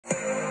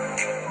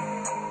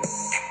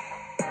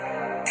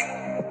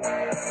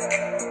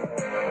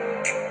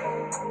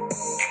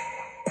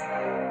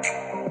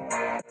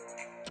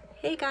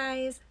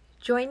guys!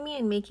 Join me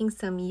in making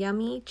some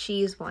yummy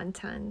cheese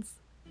wontons.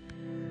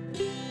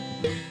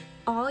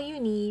 All you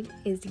need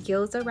is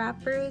gyoza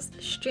wrappers,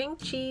 string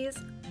cheese,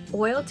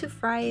 oil to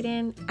fry it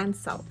in, and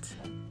salt.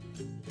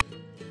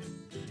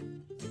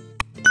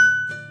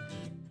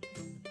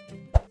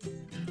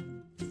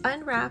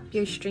 Unwrap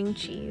your string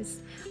cheese.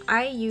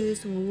 I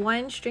used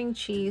 1 string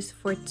cheese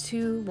for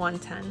 2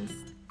 wontons.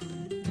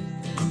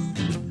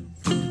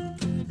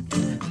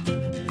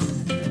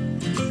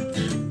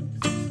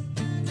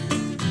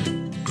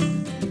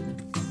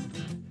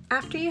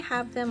 After you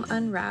have them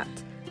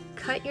unwrapped,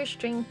 cut your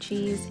string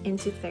cheese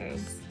into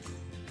thirds.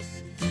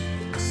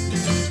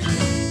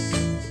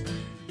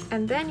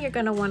 And then you're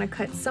going to want to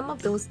cut some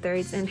of those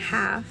thirds in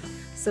half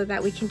so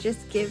that we can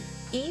just give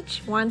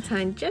each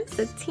wonton just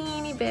a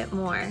teeny bit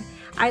more.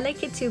 I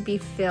like it to be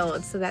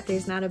filled so that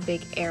there's not a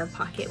big air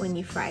pocket when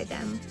you fry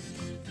them.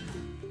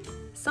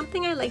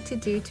 Something I like to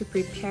do to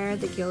prepare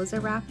the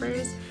gyoza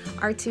wrappers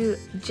are to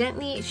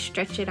gently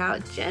stretch it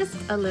out just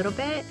a little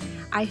bit.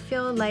 I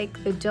feel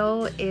like the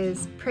dough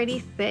is pretty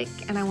thick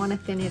and I want to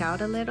thin it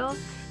out a little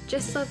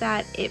just so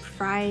that it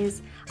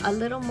fries a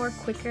little more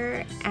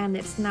quicker and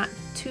it's not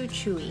too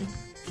chewy.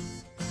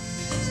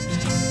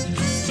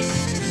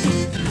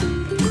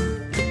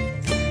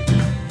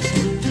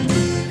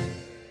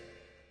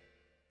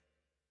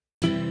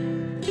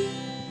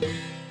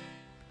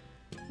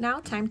 Now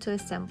time to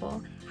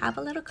assemble. Have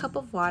a little cup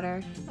of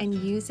water and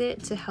use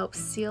it to help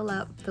seal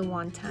up the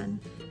wonton.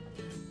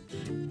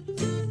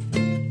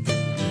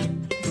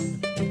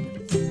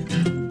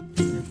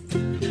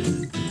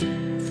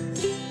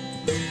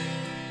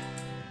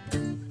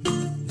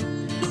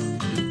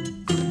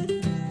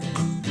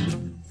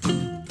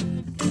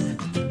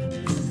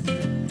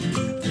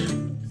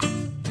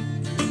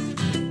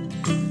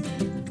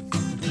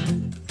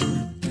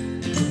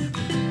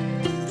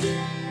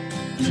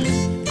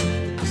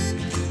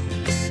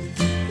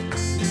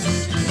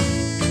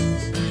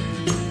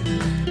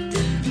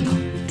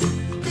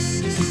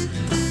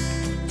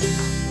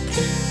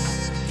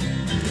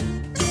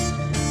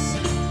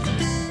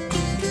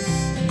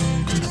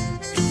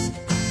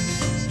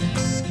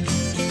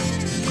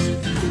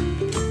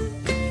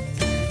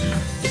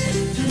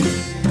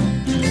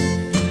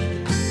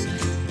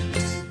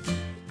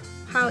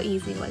 How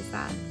easy was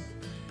that?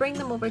 Bring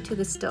them over to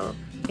the stove.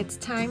 It's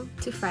time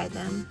to fry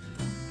them.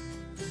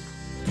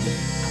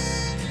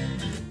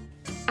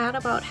 Add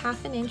about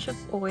 1/2 inch of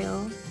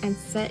oil and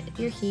set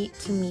your heat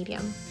to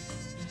medium.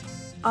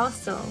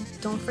 Also,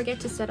 don't forget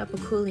to set up a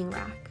cooling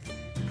rack.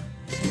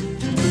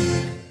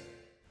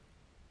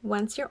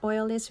 Once your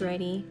oil is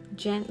ready,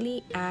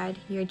 gently add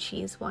your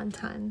cheese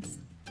wontons.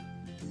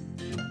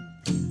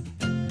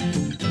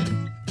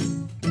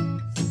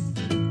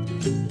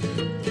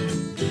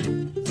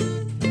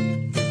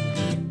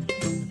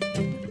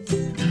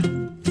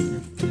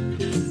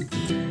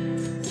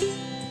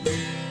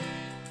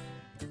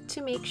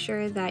 To make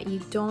sure that you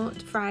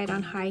don't fry it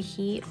on high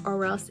heat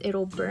or else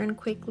it'll burn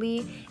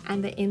quickly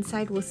and the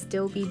inside will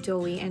still be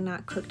doughy and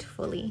not cooked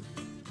fully.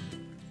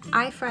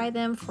 I fry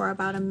them for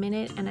about 1.5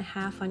 minutes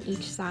on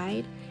each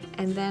side,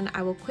 and then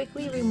I will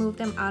quickly remove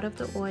them out of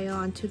the oil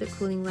onto the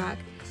cooling rack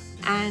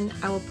and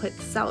I will put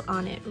salt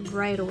on it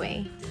right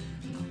away.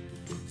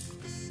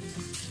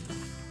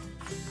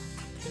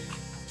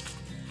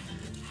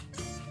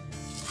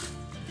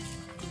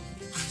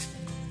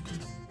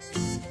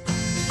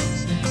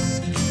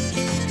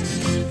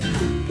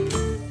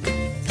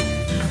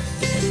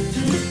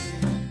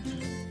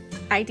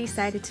 I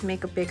decided to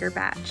make a bigger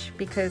batch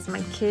because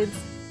my kids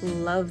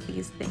love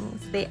these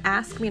things. They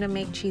ask me to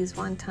make cheese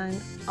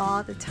wonton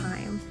all the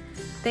time.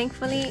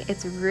 Thankfully,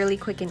 it's really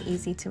quick and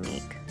easy to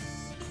make.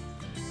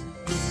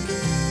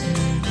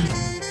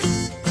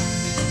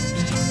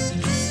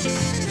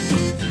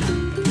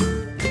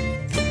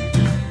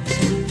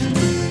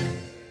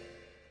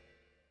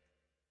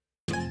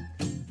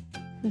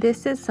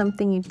 This is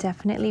something you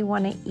definitely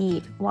want to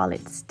eat while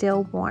it's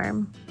still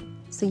warm,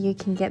 so you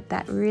can get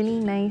that really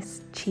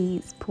nice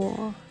cheese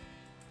pool.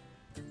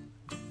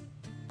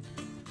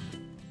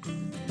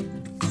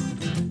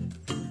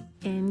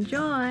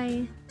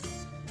 Enjoy!